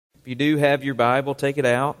If you do have your Bible, take it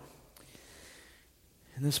out.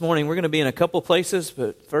 And this morning we're going to be in a couple places,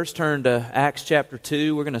 but first turn to Acts chapter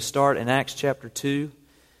 2. We're going to start in Acts chapter 2.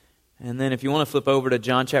 And then if you want to flip over to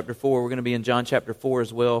John chapter 4, we're going to be in John chapter 4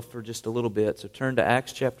 as well for just a little bit. So turn to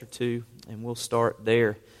Acts chapter 2, and we'll start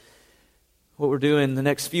there. What we're doing the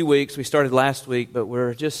next few weeks, we started last week, but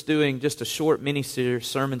we're just doing just a short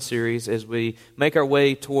sermon series as we make our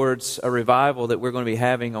way towards a revival that we're going to be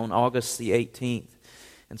having on August the 18th.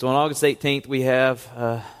 And so on August 18th, we have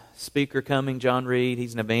a speaker coming, John Reed.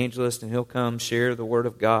 He's an evangelist, and he'll come share the Word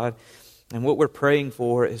of God. And what we're praying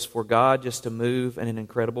for is for God just to move in an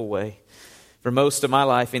incredible way. For most of my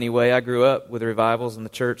life anyway, I grew up with revivals in the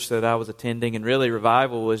church that I was attending, and really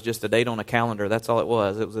revival was just a date on a calendar. That's all it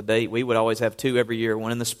was. It was a date. We would always have two every year,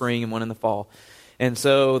 one in the spring and one in the fall. And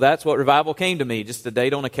so that's what revival came to me, just a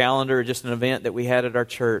date on a calendar, just an event that we had at our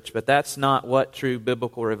church. But that's not what true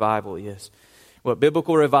biblical revival is. What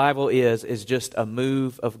biblical revival is just a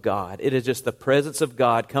move of God. It is just the presence of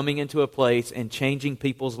God coming into a place and changing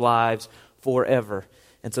people's lives forever.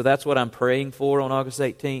 And so that's what I'm praying for on August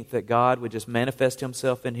 18th, that God would just manifest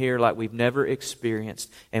Himself in here like we've never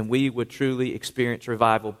experienced, and we would truly experience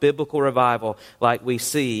revival, biblical revival, like we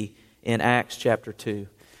see in Acts chapter 2.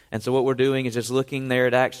 And so what we're doing is just looking there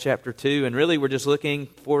at Acts chapter 2, and really we're just looking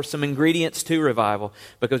for some ingredients to revival.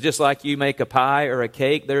 Because just like you make a pie or a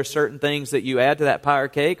cake, there are certain things that you add to that pie or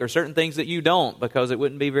cake, or certain things that you don't, because it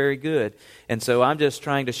wouldn't be very good. And so I'm just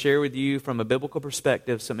trying to share with you from a biblical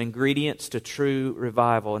perspective some ingredients to true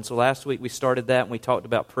revival. And so last week we started that, and we talked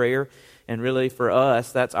about prayer. And really for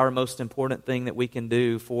us, that's our most important thing that we can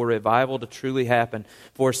do for revival to truly happen,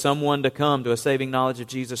 for someone to come to a saving knowledge of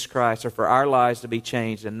Jesus Christ, or for our lives to be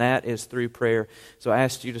changed, and that is through prayer. So I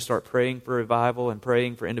asked you to start praying for revival and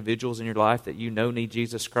praying for individuals in your life that you know need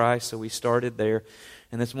Jesus Christ, so we started there.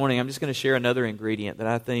 And this morning I'm just going to share another ingredient that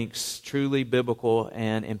I think is truly biblical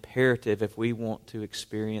and imperative if we want to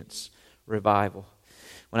experience revival.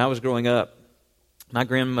 When I was growing up, my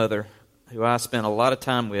grandmother, who I spent a lot of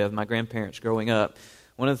time with, my grandparents growing up,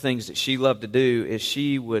 one of the things that she loved to do is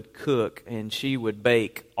she would cook and she would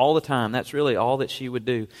bake all the time. That's really all that she would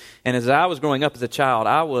do. And as I was growing up as a child,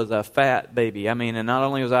 I was a fat baby. And not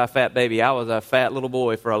only was I a fat baby, I was a fat little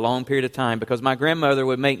boy for a long period of time, because my grandmother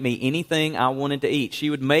would make me anything I wanted to eat. She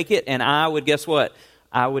would make it, and I would, guess what?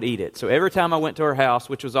 I would eat it. So every time I went to her house,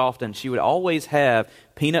 which was often, she would always have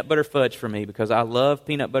peanut butter fudge for me, because I love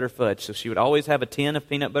peanut butter fudge. So she would always have a tin of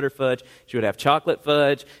peanut butter fudge. She would have chocolate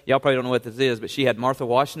fudge. Y'all probably don't know what this is, but she had Martha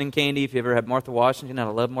Washington candy. If you ever had Martha Washington, I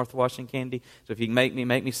love Martha Washington candy. So if you can make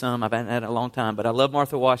me some. I've had it in a long time, but I love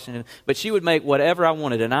Martha Washington. But she would make whatever I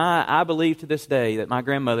wanted. And I believe to this day that my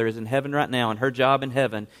grandmother is in heaven right now, and her job in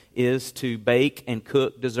heaven is to bake and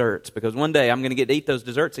cook desserts, because one day I'm going to get to eat those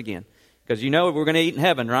desserts again. Because you know we're going to eat in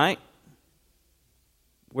heaven, right?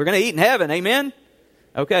 We're going to eat in heaven, amen?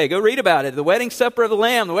 Okay, go read about it. The wedding supper of the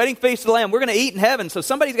Lamb, the wedding feast of the Lamb. We're going to eat in heaven, so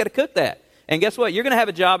somebody's got to cook that. And guess what? You're going to have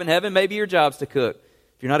a job in heaven. Maybe your job's to cook.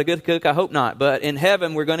 If you're not a good cook, I hope not. But in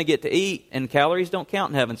heaven, we're going to get to eat, and calories don't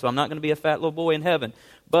count in heaven, so I'm not going to be a fat little boy in heaven.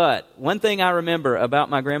 But one thing I remember about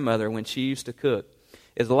my grandmother when she used to cook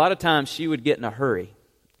is a lot of times she would get in a hurry.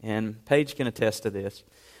 And Paige can attest to this.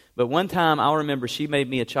 But one time, I'll remember she made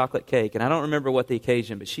me a chocolate cake, and I don't remember what the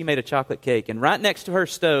occasion, but she made a chocolate cake. And right next to her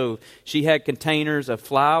stove, she had containers of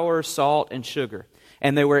flour, salt, and sugar.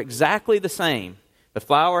 And they were exactly the same. The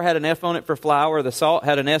flour had an F on it for flour, the salt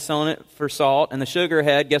had an S on it for salt, and the sugar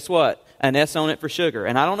had, guess what? An S on it for sugar.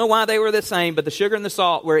 And I don't know why they were the same, but the sugar and the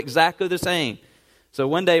salt were exactly the same. So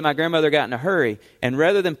one day my grandmother got in a hurry, and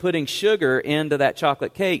rather than putting sugar into that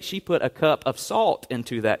chocolate cake, she put a cup of salt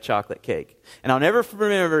into that chocolate cake. And I'll never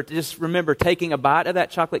remember taking a bite of that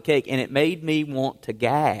chocolate cake, and it made me want to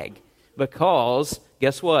gag, because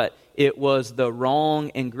guess what? It was the wrong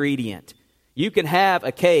ingredient. You can have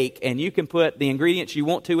a cake and you can put the ingredients you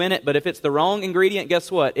want to in it, but if it's the wrong ingredient,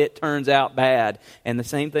 guess what? It turns out bad. And the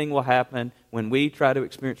same thing will happen when we try to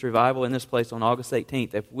experience revival in this place on August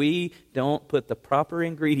 18th. If we don't put the proper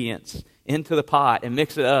ingredients into the pot and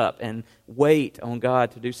mix it up and wait on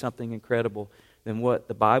God to do something incredible, then what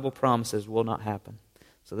the Bible promises will not happen.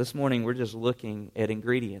 So this morning we're just looking at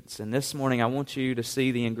ingredients. And this morning I want you to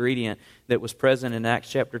see the ingredient that was present in Acts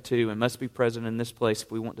chapter 2 and must be present in this place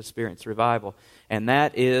if we want to experience revival. And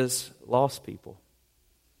that is lost people.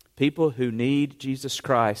 People who need Jesus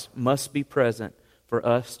Christ must be present for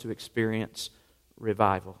us to experience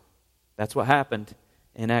revival. That's what happened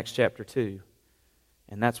in Acts chapter 2.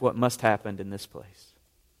 And that's what must happen in this place.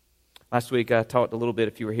 Last week I talked a little bit,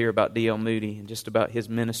 if you were here, about D.L. Moody and just about his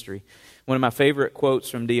ministry. One of my favorite quotes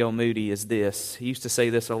from D.L. Moody is this. He used to say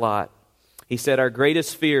this a lot. He said our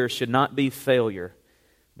greatest fear should not be failure,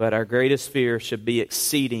 but our greatest fear should be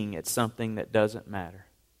exceeding at something that doesn't matter.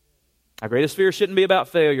 Our greatest fear shouldn't be about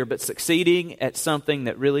failure, but succeeding at something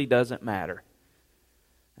that really doesn't matter.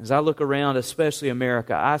 As I look around, especially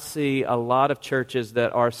America, I see a lot of churches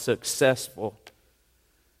that are successful,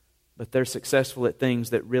 but they're successful at things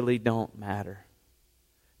that really don't matter.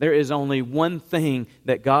 There is only one thing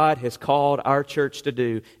that God has called our church to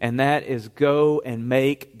do, and that is go and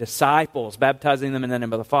make disciples, baptizing them in the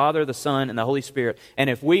name of the Father, the Son, and the Holy Spirit. And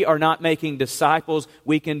if we are not making disciples,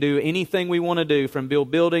 we can do anything we want to do, from build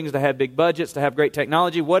buildings to have big budgets to have great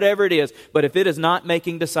technology, whatever it is. But if it is not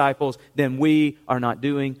making disciples, then we are not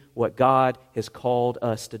doing what God has called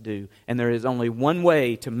us to do. And there is only one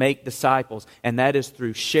way to make disciples, and that is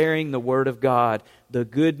through sharing the Word of God, the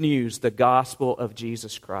good news, the gospel of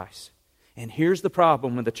Jesus Christ. And here's the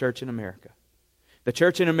problem with the church in America. The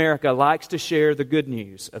church in America likes to share the good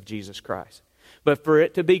news of Jesus Christ. But for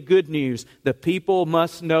it to be good news, the people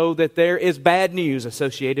must know that there is bad news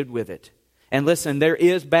associated with it. And listen, there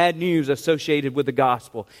is bad news associated with the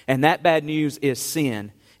gospel. And that bad news is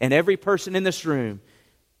sin. And every person in this room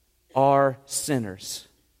are sinners.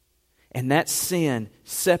 And that sin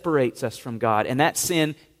separates us from God. And that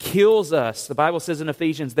sin kills us. The Bible says in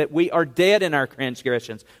Ephesians that we are dead in our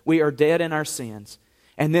transgressions. We are dead in our sins.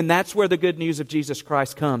 And then that's where the good news of Jesus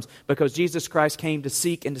Christ comes. Because Jesus Christ came to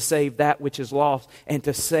seek and to save that which is lost and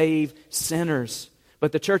to save sinners.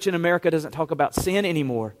 But the church in America doesn't talk about sin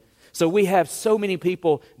anymore. So we have so many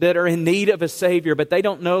people that are in need of a Savior, but they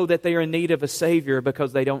don't know that they are in need of a Savior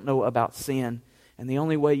because they don't know about sin. And the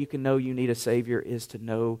only way you can know you need a Savior is to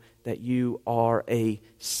know that you are a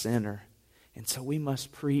sinner. And so we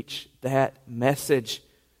must preach that message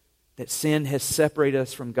that sin has separated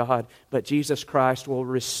us from God, but Jesus Christ will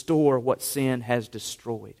restore what sin has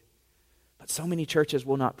destroyed. But so many churches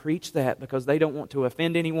will not preach that because they don't want to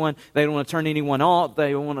offend anyone. They don't want to turn anyone off.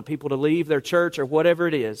 They don't want people to leave their church or whatever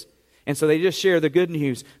it is. And so they just share the good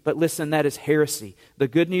news. But listen, that is heresy. The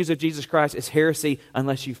good news of Jesus Christ is heresy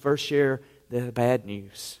unless you first share the bad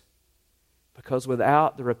news. Because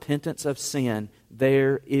without the repentance of sin,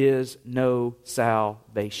 there is no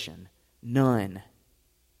salvation. None.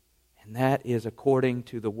 And that is according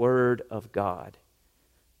to the Word of God.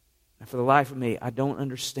 And for the life of me, I don't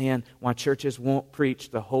understand why churches won't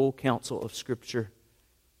preach the whole counsel of Scripture.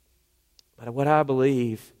 But what I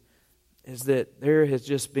believe is that there has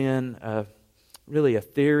just been really a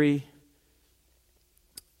theory,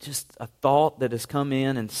 just a thought that has come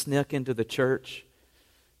in and snuck into the church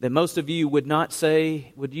that most of you would not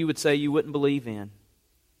say, you would say you wouldn't believe in.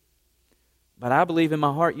 But I believe in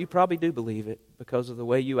my heart you probably do believe it because of the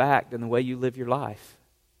way you act and the way you live your life.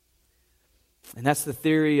 And that's the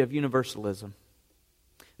theory of universalism.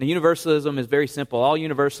 Now, universalism is very simple. All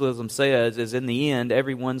universalism says is in the end,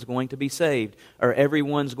 everyone's going to be saved or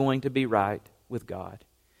everyone's going to be right with God.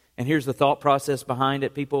 And here's the thought process behind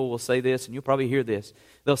it. People will say this, and you'll probably hear this.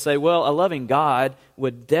 They'll say, well, a loving God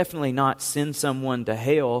would definitely not send someone to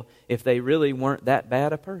hell if they really weren't that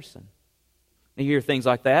bad a person. You hear things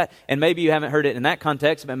like that, and maybe you haven't heard it in that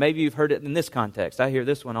context, but maybe you've heard it in this context. I hear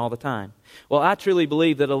this one all the time. Well, I truly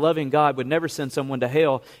believe that a loving God would never send someone to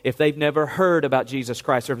hell if they've never heard about Jesus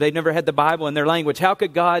Christ or if they've never had the Bible in their language. How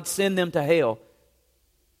could God send them to hell?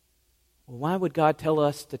 Well, why would God tell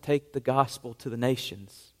us to take the gospel to the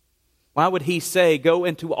nations? Why would He say, go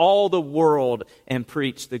into all the world and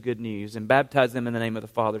preach the good news and baptize them in the name of the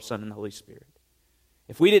Father, Son, and the Holy Spirit?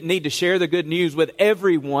 If we didn't need to share the good news with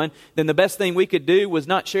everyone, then the best thing we could do was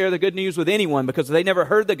not share the good news with anyone, because if they never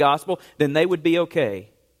heard the gospel, then they would be okay.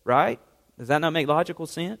 Right? Does that not make logical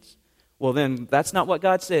sense? Well, then that's not what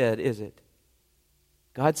God said, is it?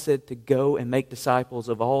 God said to go and make disciples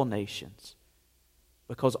of all nations.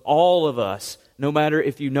 Because all of us, no matter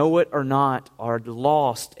if you know it or not, are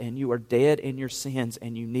lost and you are dead in your sins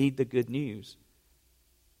and you need the good news.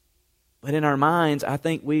 But in our minds, I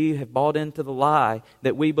think we have bought into the lie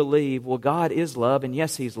that we believe, well, God is love, and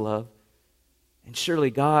yes, He's love. And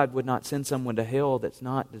surely God would not send someone to hell that's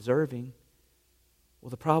not deserving.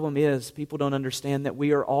 Well, the problem is people don't understand that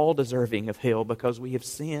we are all deserving of hell because we have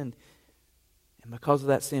sinned. And because of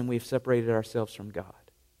that sin, we've separated ourselves from God.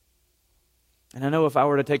 And I know if I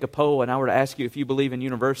were to take a poll and I were to ask you if you believe in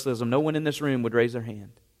universalism, no one in this room would raise their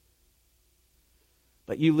hand.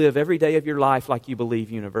 But you live every day of your life like you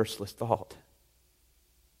believe universalist thought.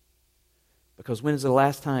 Because when is the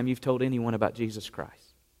last time you've told anyone about Jesus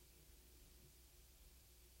Christ?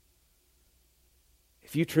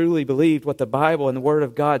 if you truly believed what the Bible and the Word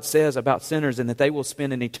of God says about sinners and that they will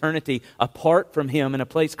spend an eternity apart from Him in a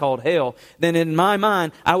place called hell, then in my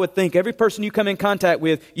mind, I would think every person you come in contact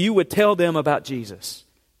with, you would tell them about Jesus.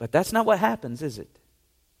 But that's not what happens, is it?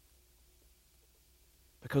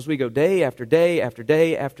 Because we go day after day after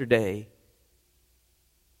day after day,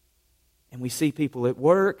 and we see people at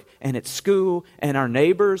work and at school and our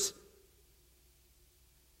neighbors,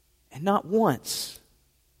 and not once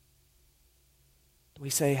do we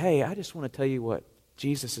say, hey, I just want to tell you what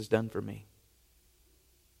Jesus has done for me.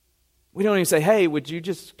 We don't even say, hey, would you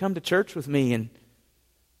just come to church with me and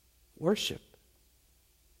worship?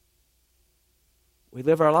 We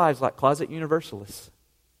live our lives like closet universalists.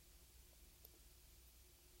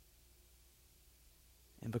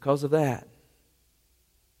 And because of that,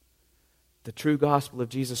 the true gospel of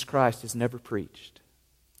Jesus Christ is never preached.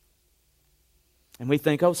 And we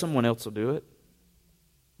think, oh, someone else will do it.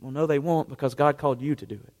 Well, no, they won't, because God called you to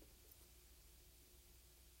do it.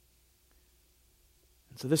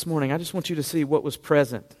 And so this morning, I just want you to see what was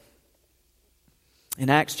present in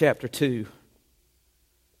Acts chapter 2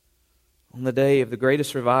 on the day of the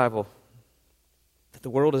greatest revival that the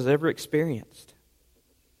world has ever experienced.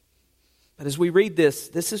 But as we read this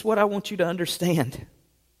is what I want you to understand.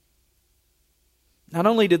 Not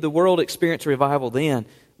only did the world experience revival then,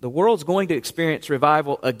 the world's going to experience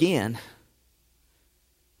revival again.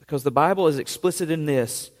 Because the Bible is explicit in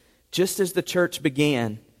this. Just as the church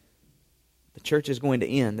began, the church is going to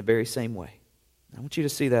end the very same way. I want you to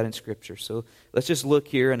see that in Scripture. So let's just look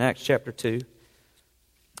here in Acts chapter 2. And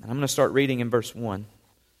I'm going to start reading in verse 1.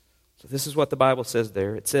 So this is what the Bible says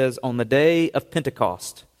there. It says, on the day of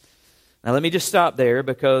Pentecost. Now let me just stop there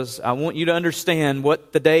because I want you to understand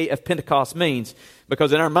what the day of Pentecost means.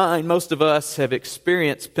 Because in our mind, most of us have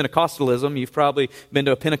experienced Pentecostalism. You've probably been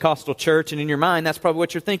to a Pentecostal church, and in your mind, that's probably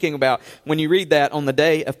what you're thinking about when you read that on the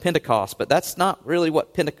day of Pentecost. But that's not really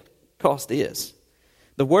what Pentecost is.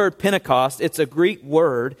 The word Pentecost, it's a Greek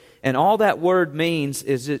word, and all that word means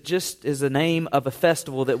is it just is the name of a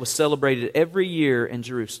festival that was celebrated every year in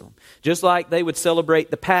Jerusalem. Just like they would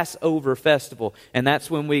celebrate the Passover festival, and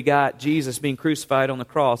that's when we got Jesus being crucified on the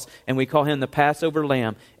cross, and we call Him the Passover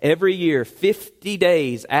Lamb. Every year, 50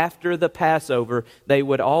 days after the Passover, they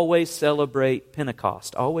would always celebrate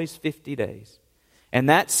Pentecost, always 50 days. And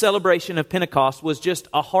that celebration of Pentecost was just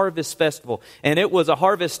a harvest festival. And it was a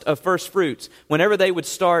harvest of first fruits. Whenever they would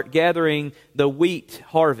start gathering the wheat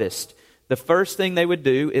harvest, the first thing they would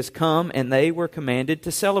do is come, and they were commanded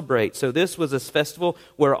to celebrate. So this was a festival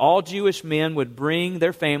where all Jewish men would bring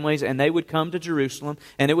their families, and they would come to Jerusalem.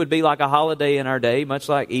 And it would be like a holiday in our day, much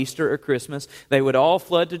like Easter or Christmas. They would all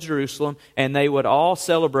flood to Jerusalem, and they would all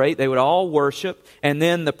celebrate. They would all worship. And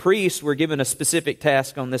then the priests were given a specific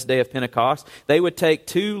task on this day of Pentecost. They would take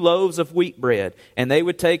 2 loaves of wheat bread, and they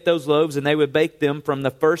would take those loaves, and they would bake them from the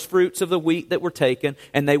first fruits of the wheat that were taken,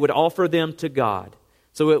 and they would offer them to God.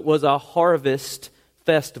 So it was a harvest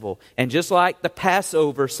festival. And just like the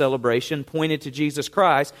Passover celebration pointed to Jesus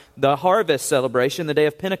Christ, the harvest celebration, the day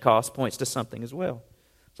of Pentecost, points to something as well.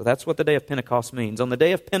 So that's what the day of Pentecost means. On the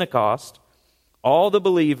day of Pentecost, all the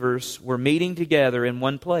believers were meeting together in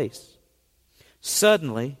one place.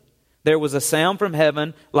 Suddenly, there was a sound from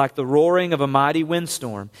heaven like the roaring of a mighty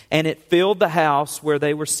windstorm, and it filled the house where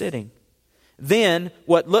they were sitting. Then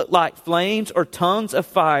what looked like flames or tongues of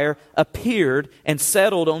fire appeared and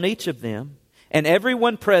settled on each of them. And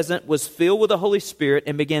everyone present was filled with the Holy Spirit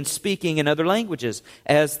and began speaking in other languages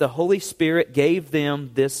as the Holy Spirit gave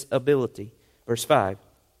them this ability. Verse 5.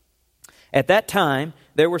 At that time,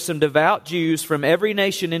 there were some devout Jews from every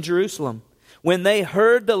nation in Jerusalem. When they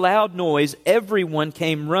heard the loud noise, everyone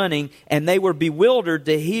came running, and they were bewildered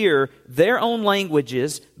to hear their own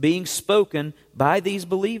languages being spoken by these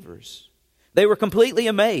believers. They were completely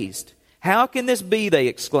amazed. How can this be, they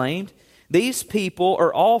exclaimed. These people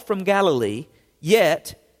are all from Galilee,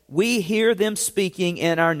 yet we hear them speaking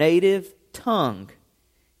in our native tongue.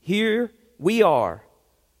 Here we are,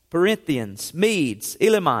 Parthians, Medes,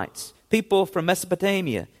 Elamites, people from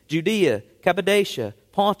Mesopotamia, Judea, Cappadocia,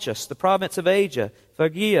 Pontus, the province of Asia,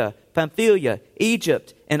 Phrygia, Pamphylia,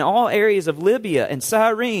 Egypt, and all areas of Libya and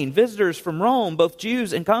Cyrene, visitors from Rome, both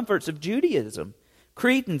Jews and converts of Judaism,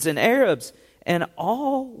 Cretans and Arabs, and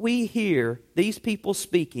all we hear these people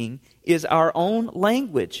speaking is our own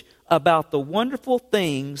language about the wonderful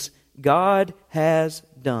things God has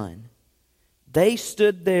done. They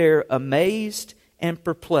stood there amazed and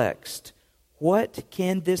perplexed. What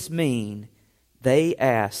can this mean? They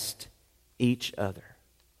asked each other.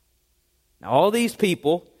 Now, all these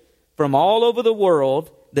people from all over the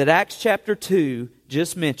world that Acts chapter 2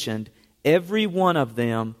 just mentioned, every one of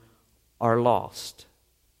them are lost.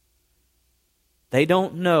 They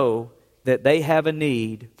don't know that they have a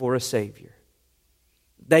need for a Savior.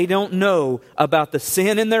 They don't know about the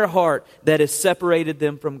sin in their heart that has separated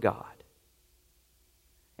them from God.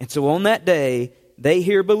 And so on that day, they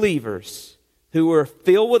hear believers who are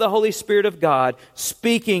filled with the Holy Spirit of God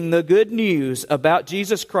speaking the good news about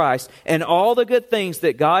Jesus Christ and all the good things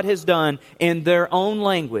that God has done in their own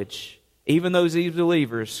language. Even those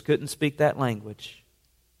believers couldn't speak that language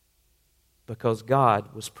because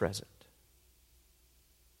God was present.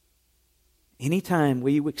 Anytime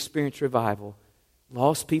we experience revival,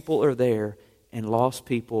 lost people are there and lost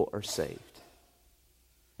people are saved.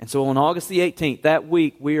 And so on August the 18th, that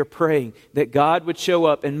week, we are praying that God would show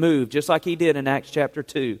up and move just like He did in Acts chapter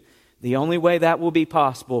 2. The only way that will be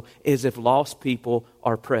possible is if lost people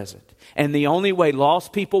are present. And the only way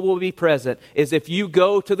lost people will be present is if you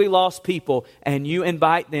go to the lost people and you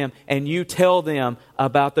invite them and you tell them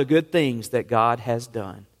about the good things that God has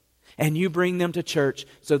done. And you bring them to church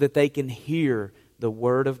so that they can hear the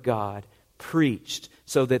Word of God preached,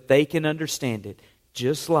 so that they can understand it,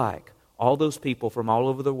 just like all those people from all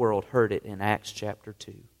over the world heard it in Acts chapter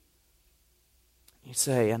 2. You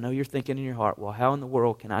say, I know you're thinking in your heart, well, how in the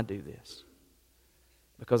world can I do this?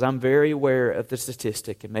 Because I'm very aware of the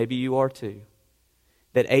statistic, and maybe you are too,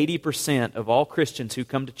 that 80% of all Christians who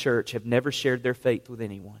come to church have never shared their faith with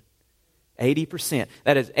anyone. 80%.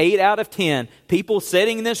 That is 8 out of 10 people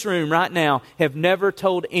sitting in this room right now have never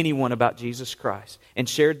told anyone about Jesus Christ and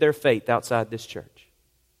shared their faith outside this church.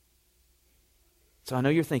 So I know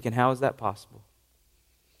you're thinking, how is that possible?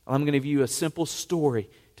 Well, I'm going to give you a simple story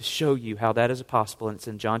to show you how that is possible, and it's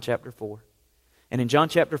in John chapter 4. And in John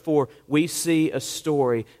chapter 4, we see a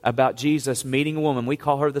story about Jesus meeting a woman. We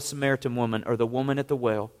call her the Samaritan woman, or the woman at the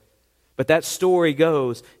well. But that story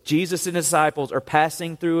goes, Jesus and his disciples are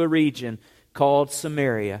passing through a region called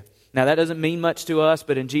Samaria. Now that doesn't mean much to us,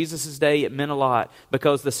 but in Jesus' day it meant a lot,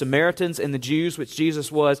 because the Samaritans and the Jews, which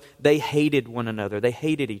Jesus was, they hated one another. They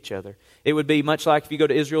hated each other. It would be much like if you go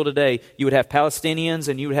to Israel today, you would have Palestinians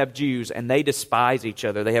and you would have Jews, and they despise each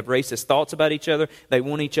other. They have racist thoughts about each other. They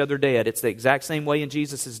want each other dead. It's the exact same way in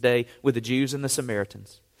Jesus' day with the Jews and the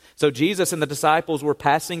Samaritans. So Jesus and the disciples were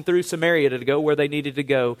passing through Samaria to go where they needed to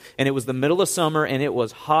go. And it was the middle of summer, and it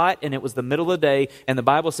was hot, and it was the middle of the day. And the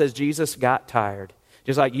Bible says Jesus got tired.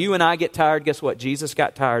 Just like you and I get tired, guess what? Jesus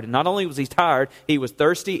got tired. And not only was he tired, he was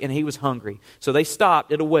thirsty and he was hungry. So they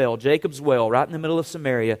stopped at a well, Jacob's well, right in the middle of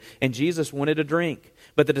Samaria. And Jesus wanted a drink.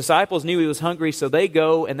 But the disciples knew he was hungry, so they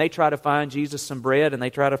go and they try to find Jesus some bread, and they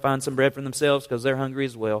try to find some bread for themselves because they're hungry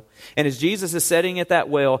as well. And as Jesus is sitting at that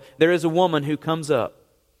well, there is a woman who comes up.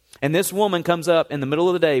 And this woman comes up in the middle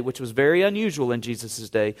of the day, which was very unusual in Jesus'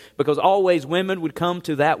 day, because always women would come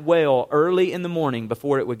to that well early in the morning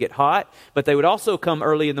before it would get hot. But they would also come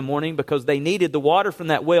early in the morning because they needed the water from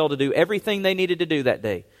that well to do everything they needed to do that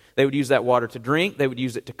day. They would use that water to drink. They would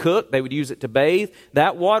use it to cook. They would use it to bathe.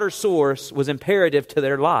 That water source was imperative to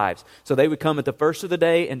their lives. So they would come at the first of the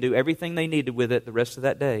day and do everything they needed with it the rest of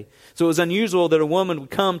that day. So it was unusual that a woman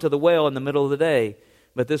would come to the well in the middle of the day.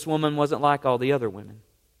 But this woman wasn't like all the other women.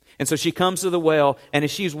 And so she comes to the well, and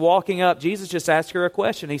as she's walking up, Jesus just asks her a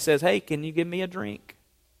question. He says, hey, can you give me a drink?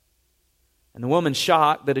 And the woman's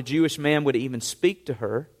shocked that a Jewish man would even speak to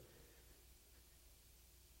her.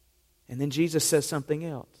 And then Jesus says something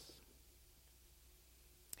else.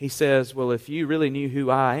 He says, well, if you really knew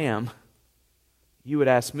who I am, you would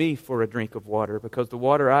ask me for a drink of water, because the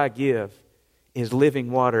water I give is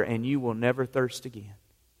living water, and you will never thirst again.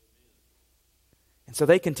 And so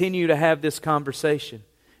they continue to have this conversation.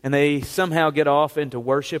 And they somehow get off into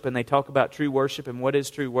worship, and they talk about true worship and what is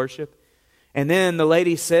true worship. And then the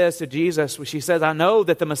lady says to Jesus, she says, I know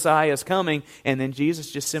that the Messiah is coming. And then Jesus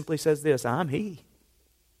just simply says this, I'm He.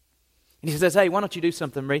 And he says, hey, why don't you do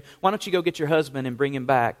something, Marie? Why don't you go get your husband and bring him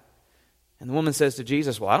back? And the woman says to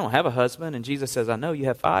Jesus, well, I don't have a husband. And Jesus says, I know, you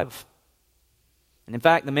have 5. And in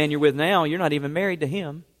fact, the man you're with now, you're not even married to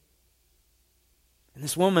him. And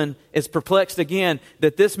this woman is perplexed again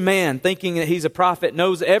that this man, thinking that he's a prophet,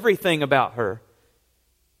 knows everything about her.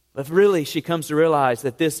 But really, she comes to realize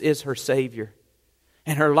that this is her Savior.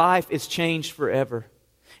 And her life is changed forever.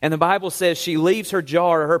 And the Bible says she leaves her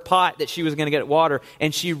jar, or her pot that she was going to get water,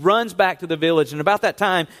 and she runs back to the village. And about that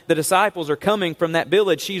time, the disciples are coming from that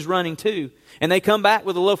village. She's running too. And they come back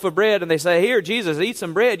with a loaf of bread, and they say, here, Jesus, eat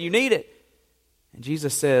some bread. You need it. And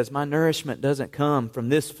Jesus says, my nourishment doesn't come from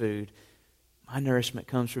this food. My nourishment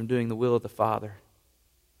comes from doing the will of the Father.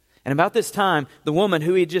 And about this time, the woman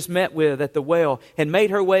who he had just met with at the well had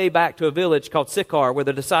made her way back to a village called Sychar, where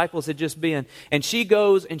the disciples had just been. And she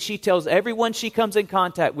goes and she tells everyone she comes in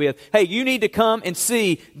contact with, hey, you need to come and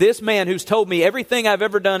see this man who's told me everything I've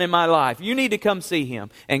ever done in my life. You need to come see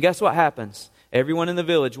him. And guess what happens? Everyone in the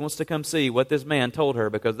village wants to come see what this man told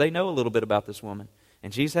her because they know a little bit about this woman.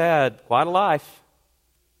 And she's had quite a life.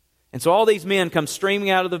 And so all these men come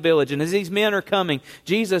streaming out of the village. And as these men are coming,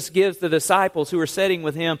 Jesus gives the disciples who are sitting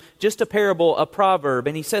with him just a parable, a proverb.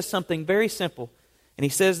 And he says something very simple. And he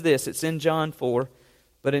says this, it's in John 4.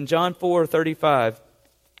 But in John 4:35,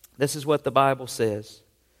 this is what the Bible says.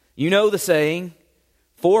 You know the saying,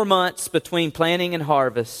 4 months between planting and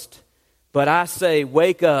harvest. But I say,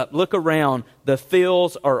 wake up, look around. The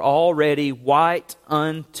fields are already white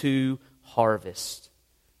unto harvest.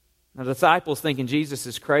 Now, the disciples thinking Jesus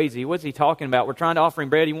is crazy. What's he talking about? We're trying to offer him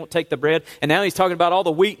bread. He won't take the bread. And now he's talking about all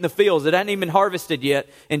the wheat in the fields that hadn't even been harvested yet.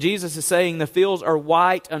 And Jesus is saying the fields are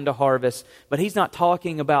white unto harvest. But he's not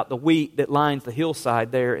talking about the wheat that lines the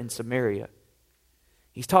hillside there in Samaria.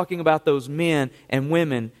 He's talking about those men and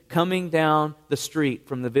women coming down the street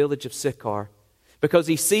from the village of Sychar. Because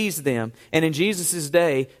he sees them. And in Jesus'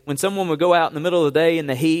 day, when someone would go out in the middle of the day in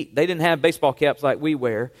the heat, they didn't have baseball caps like we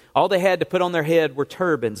wear. All they had to put on their head were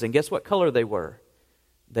turbans. And guess what color they were?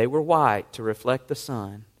 They were white to reflect the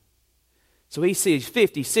sun. So he sees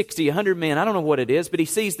 50, 60, 100 men. I don't know what it is, but he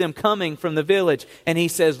sees them coming from the village. And he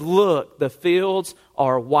says, look, the fields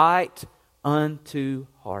are white unto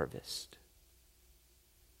harvest.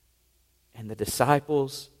 And the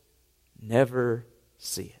disciples never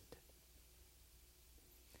see it.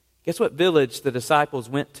 Guess what village the disciples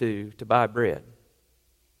went to buy bread?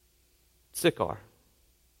 Sychar.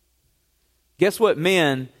 Guess what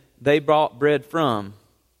men they brought bread from?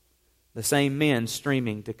 The same men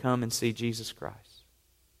streaming to come and see Jesus Christ.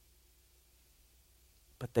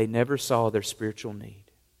 But they never saw their spiritual need.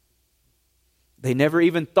 They never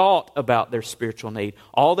even thought about their spiritual need.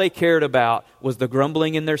 All they cared about was the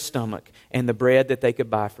grumbling in their stomach and the bread that they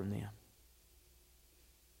could buy from them.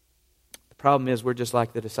 Problem is, we're just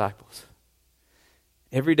like the disciples.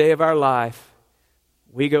 Every day of our life,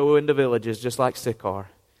 we go into villages just like Sychar,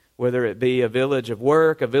 whether it be a village of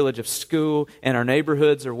work, a village of school, in our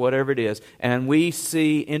neighborhoods or whatever it is. And we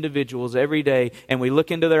see individuals every day, and we look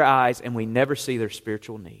into their eyes, and we never see their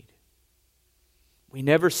spiritual need. We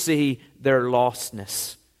never see their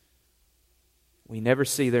lostness. We never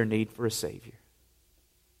see their need for a Savior.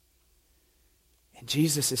 And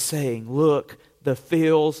Jesus is saying, look, the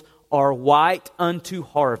fields are white unto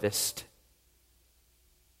harvest.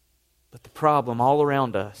 But the problem all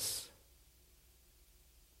around us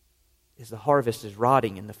is the harvest is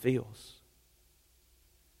rotting in the fields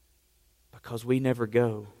because we never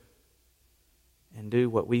go and do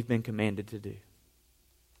what we've been commanded to do.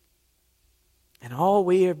 And all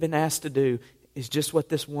we have been asked to do is just what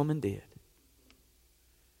this woman did.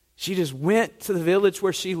 She just went to the village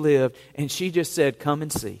where she lived and she just said, come and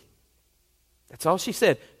see. That's all she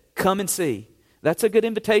said. Come and see. That's a good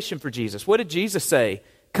invitation for Jesus. What did Jesus say?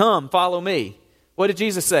 Come, follow me. What did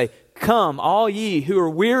Jesus say? Come, all ye who are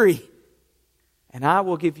weary, and I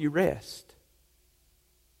will give you rest.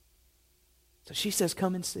 So she says,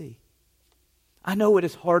 come and see. I know it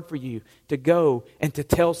is hard for you to go and to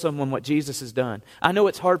tell someone what Jesus has done. I know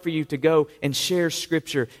it's hard for you to go and share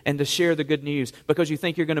Scripture and to share the good news because you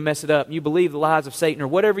think you're going to mess it up. And you believe the lies of Satan or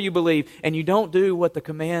whatever you believe, and you don't do what the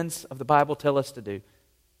commands of the Bible tell us to do.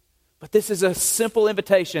 But this is a simple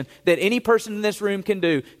invitation that any person in this room can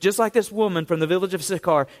do, just like this woman from the village of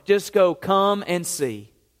Sychar. Just go, come and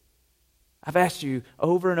see. I've asked you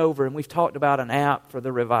over and over, and we've talked about an app for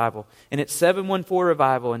the revival. And it's 714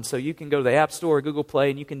 Revival, and so you can go to the App Store or Google Play,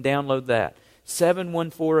 and you can download that.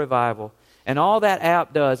 714 Revival. And all that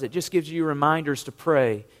app does, it just gives you reminders to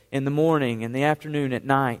pray in the morning, in the afternoon, at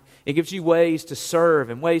night. It gives you ways to serve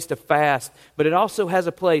and ways to fast. But it also has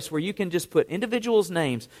a place where you can just put individuals'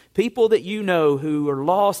 names, people that you know who are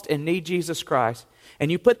lost and need Jesus Christ.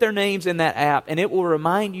 And you put their names in that app, and it will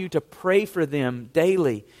remind you to pray for them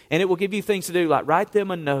daily. And it will give you things to do, like write them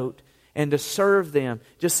a note and to serve them,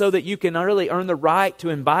 just so that you can really earn the right to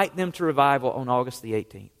invite them to revival on August the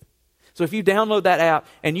 18th. So if you download that app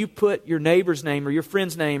and you put your neighbor's name or your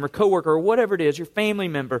friend's name or coworker or whatever it is, your family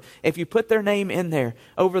member, if you put their name in there,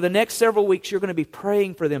 over the next several weeks, you're going to be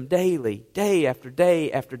praying for them daily, day after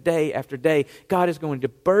day after day after day. God is going to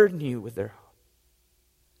burden you with their hope.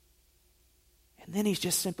 And then He's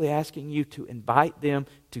just simply asking you to invite them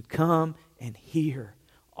to come and hear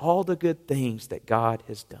all the good things that God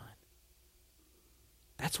has done.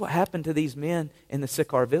 That's what happened to these men in the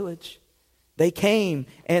Sychar village. They came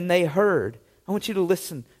and they heard. I want you to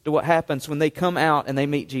listen to what happens when they come out and they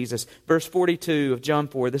meet Jesus. Verse 42 of John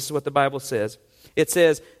 4, this is what the Bible says. It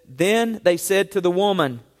says, "Then they said to the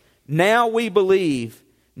woman, 'Now we believe,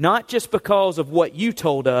 not just because of what you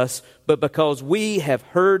told us, but because we have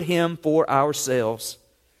heard him for ourselves.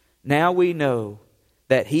 Now we know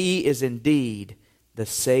that he is indeed the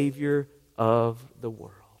Savior of the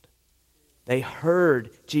world.'" They heard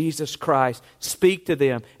Jesus Christ speak to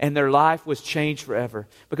them, and their life was changed forever.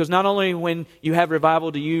 Because not only when you have revival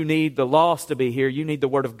do you need the lost to be here, you need the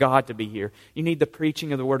Word of God to be here. You need the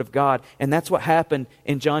preaching of the Word of God. And that's what happened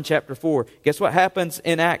in John chapter 4. Guess what happens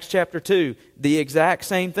in Acts chapter 2? The exact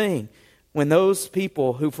same thing. When those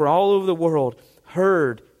people who for all over the world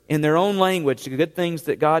heard in their own language the good things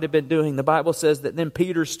that God had been doing, the Bible says that then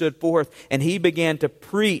Peter stood forth and he began to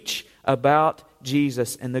preach about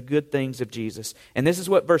Jesus and the good things of Jesus. And this is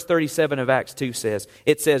what verse 37 of Acts 2 says.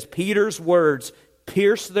 It says, "Peter's words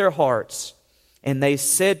pierced their hearts, and they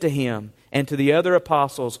said to him and to the other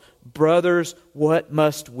apostles, 'Brothers, what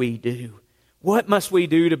must we do?'" What must we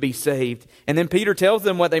do to be saved? And then Peter tells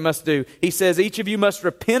them what they must do. He says, "Each of you must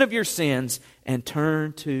repent of your sins and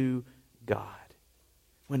turn to God."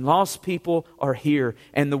 When lost people are here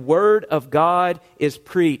and the Word of God is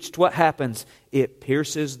preached, what happens? It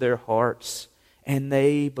pierces their hearts, and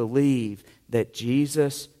they believe that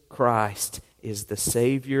Jesus Christ is the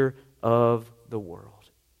Savior of the world.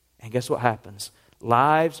 And guess what happens?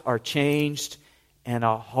 Lives are changed, and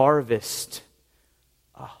a harvest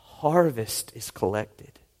is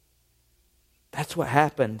collected. That's what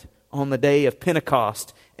happened on the day of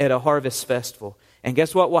Pentecost at a harvest festival. And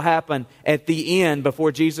guess what will happen at the end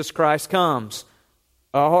before Jesus Christ comes?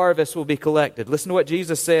 A harvest will be collected. Listen to what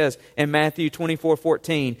Jesus says in Matthew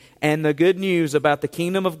 24:14. "And the good news about the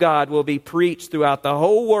kingdom of God will be preached throughout the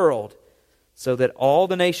whole world, so that all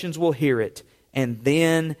the nations will hear it, and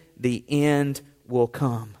then the end will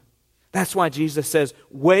come." That's why Jesus says,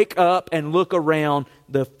 "Wake up and look around.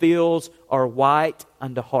 The fields are white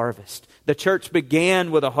unto harvest." The church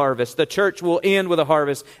began with a harvest. The church will end with a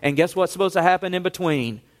harvest. And guess what's supposed to happen in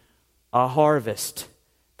between? A harvest.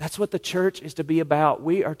 That's what the church is to be about.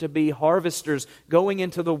 We are to be harvesters going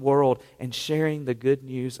into the world and sharing the good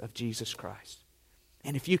news of Jesus Christ.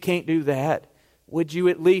 And if you can't do that, would you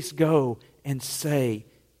at least go and say,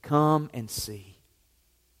 "Come and see"?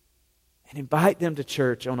 And invite them to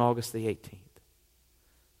church on August the 18th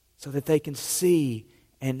so that they can see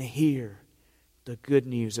and hear the good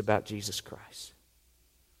news about Jesus Christ.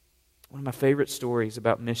 One of my favorite stories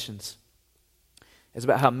about missions is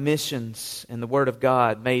about how missions and the Word of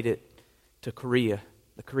God made it to Korea,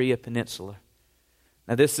 the Korea Peninsula.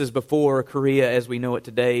 Now this is before Korea as we know it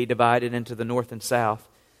today divided into the North and South.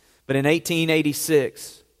 But in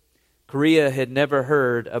 1886, Korea had never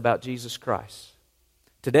heard about Jesus Christ.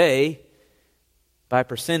 Today, by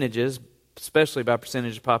percentages, especially by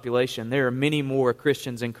percentage of population, there are many more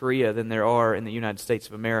Christians in Korea than there are in the United States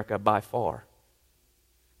of America by far.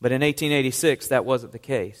 But in 1886, that wasn't the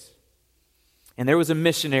case. And there was a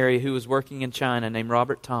missionary who was working in China named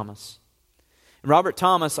Robert Thomas. And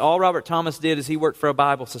all Robert Thomas did is he worked for a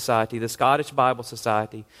Bible society, the Scottish Bible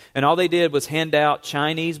Society. And all they did was hand out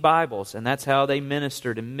Chinese Bibles. And that's how they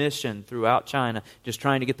ministered and missioned throughout China, just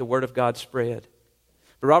trying to get the Word of God spread.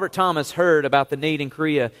 But Robert Thomas heard about the need in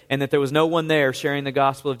Korea and that there was no one there sharing the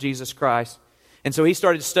gospel of Jesus Christ. And so he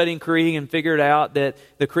started studying Korean and figured out that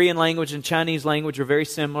the Korean language and Chinese language are very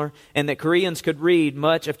similar and that Koreans could read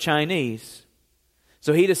much of Chinese.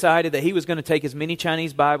 So he decided that he was going to take as many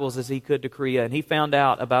Chinese Bibles as he could to Korea. And he found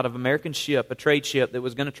out about an American ship, a trade ship that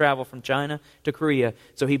was going to travel from China to Korea.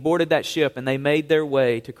 So he boarded that ship and they made their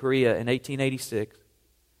way to Korea in 1886.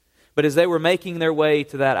 But as they were making their way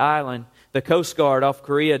to that island, the Coast Guard off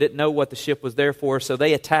Korea didn't know what the ship was there for, so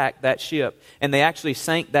they attacked that ship. And they actually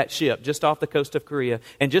sank that ship just off the coast of Korea.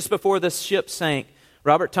 And just before the ship sank,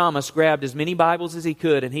 Robert Thomas grabbed as many Bibles as he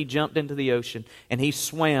could and he jumped into the ocean and he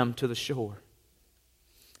swam to the shore.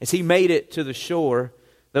 As he made it to the shore,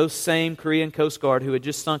 those same Korean Coast Guard who had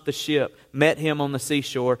just sunk the ship met him on the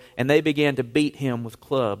seashore and they began to beat him with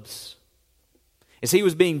clubs. As he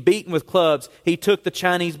was being beaten with clubs, he took the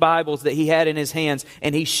Chinese Bibles that he had in his hands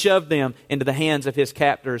and he shoved them into the hands of his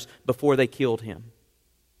captors before they killed him.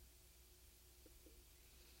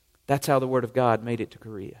 That's how the Word of God made it to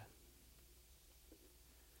Korea.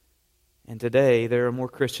 And today, there are more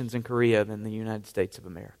Christians in Korea than the United States of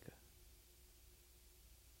America.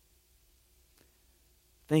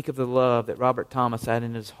 Think of the love that Robert Thomas had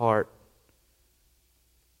in his heart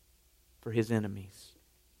for his enemies.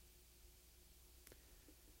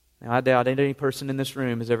 Now, I doubt any person in this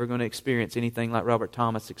room is ever going to experience anything like Robert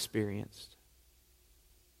Thomas experienced.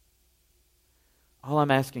 All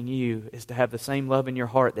I'm asking you is to have the same love in your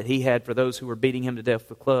heart that he had for those who were beating him to death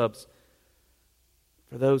with clubs,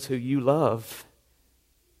 for those who you love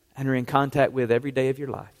and are in contact with every day of your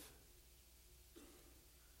life.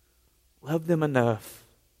 Love them enough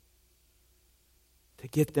to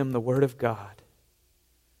get them the Word of God.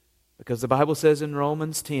 Because the Bible says in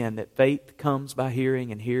Romans 10 that faith comes by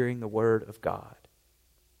hearing and hearing the Word of God.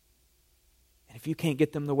 And if you can't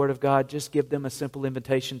get them the Word of God, just give them a simple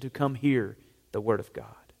invitation to come hear the Word of God.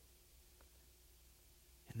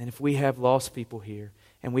 And then if we have lost people here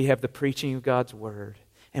and we have the preaching of God's Word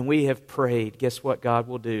and we have prayed, guess what God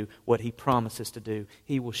will do? What He promises to do.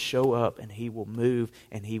 He will show up and He will move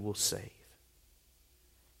and He will save.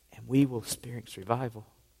 And we will experience revival.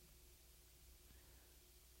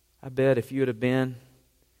 I bet if you would have been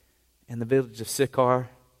in the village of Sychar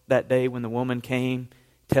that day when the woman came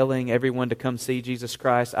telling everyone to come see Jesus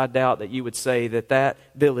Christ, I doubt that you would say that that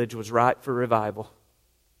village was ripe for revival.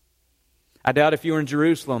 I doubt if you were in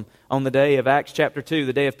Jerusalem on the day of Acts chapter 2,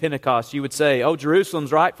 the day of Pentecost, you would say, oh,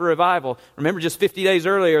 Jerusalem's ripe for revival. Remember just 50 days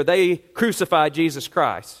earlier, they crucified Jesus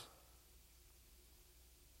Christ.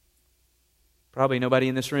 Probably nobody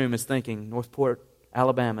in this room is thinking Northport,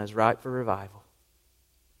 Alabama is ripe for revival.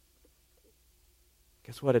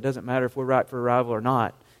 Guess what? It doesn't matter if we're ripe for revival or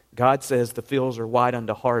not. God says the fields are white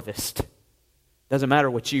unto harvest. Doesn't matter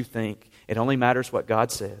what you think. It only matters what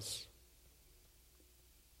God says.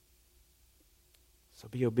 So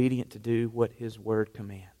be obedient to do what His Word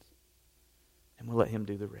commands. And we'll let Him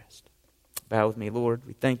do the rest. Bow with me, Lord.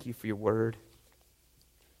 We thank You for Your Word.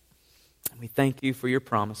 And we thank You for Your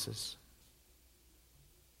promises.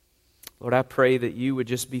 Lord, I pray that You would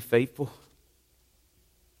just be faithful.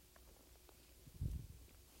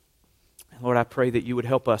 And Lord, I pray that You would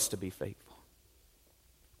help us to be faithful.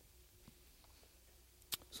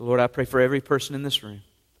 So Lord, I pray for every person in this room.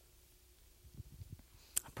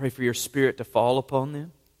 I pray for Your Spirit to fall upon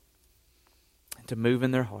them and to move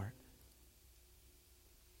in their heart.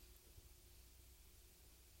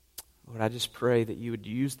 Lord, I just pray that You would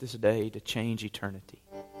use this day to change eternity.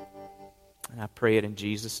 And I pray it in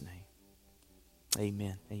Jesus' name.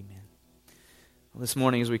 Amen. Amen. Well, this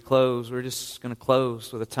morning as we close, we're just going to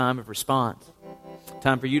close with a time of response.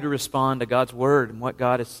 Time for you to respond to God's Word and what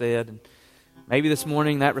God has said. And maybe this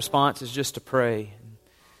morning that response is just to pray.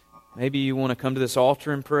 Maybe you want to come to this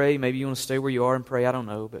altar and pray. Maybe you want to stay where you are and pray. I don't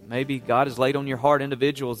know. But maybe God has laid on your heart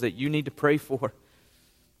individuals that you need to pray for.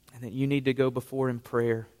 And that you need to go before in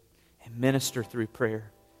prayer and minister through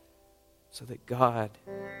prayer. So that God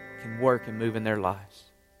can work and move in their lives.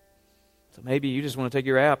 So maybe you just want to take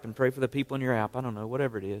your app and pray for the people in your app. I don't know,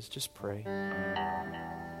 whatever it is, just pray.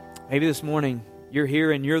 Maybe this morning you're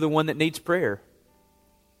here and you're the one that needs prayer.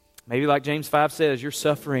 Maybe like James 5 says, you're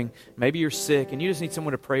suffering. Maybe you're sick and you just need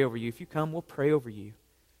someone to pray over you. If you come, we'll pray over you.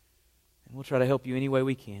 And we'll try to help you any way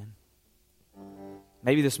we can.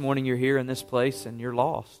 Maybe this morning you're here in this place and you're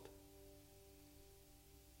lost.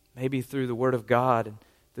 Maybe through the Word of God and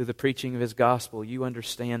through the preaching of His gospel, you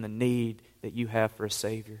understand the need that you have for a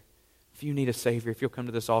Savior. If you need a Savior, if you'll come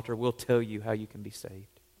to this altar, we'll tell you how you can be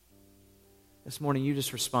saved. This morning, you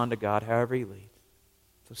just respond to God however He leads.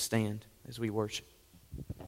 So stand as we worship.